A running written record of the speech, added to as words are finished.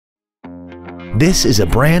This is a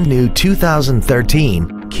brand new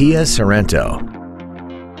 2013 Kia Sorento.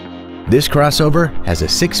 This crossover has a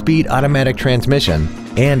 6-speed automatic transmission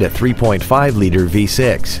and a 3.5-liter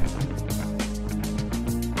V6.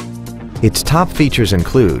 Its top features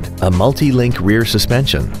include a multi-link rear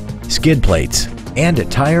suspension, skid plates, and a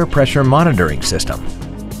tire pressure monitoring system.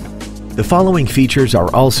 The following features are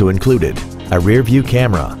also included: a rear-view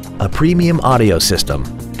camera, a premium audio system,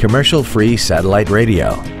 commercial-free satellite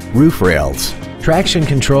radio, roof rails, traction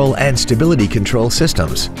control and stability control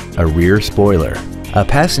systems, a rear spoiler, a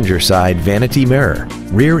passenger side vanity mirror,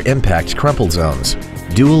 rear impact crumple zones,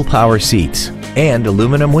 dual power seats, and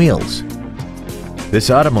aluminum wheels. This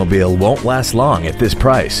automobile won't last long at this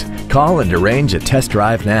price. Call and arrange a test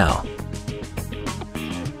drive now.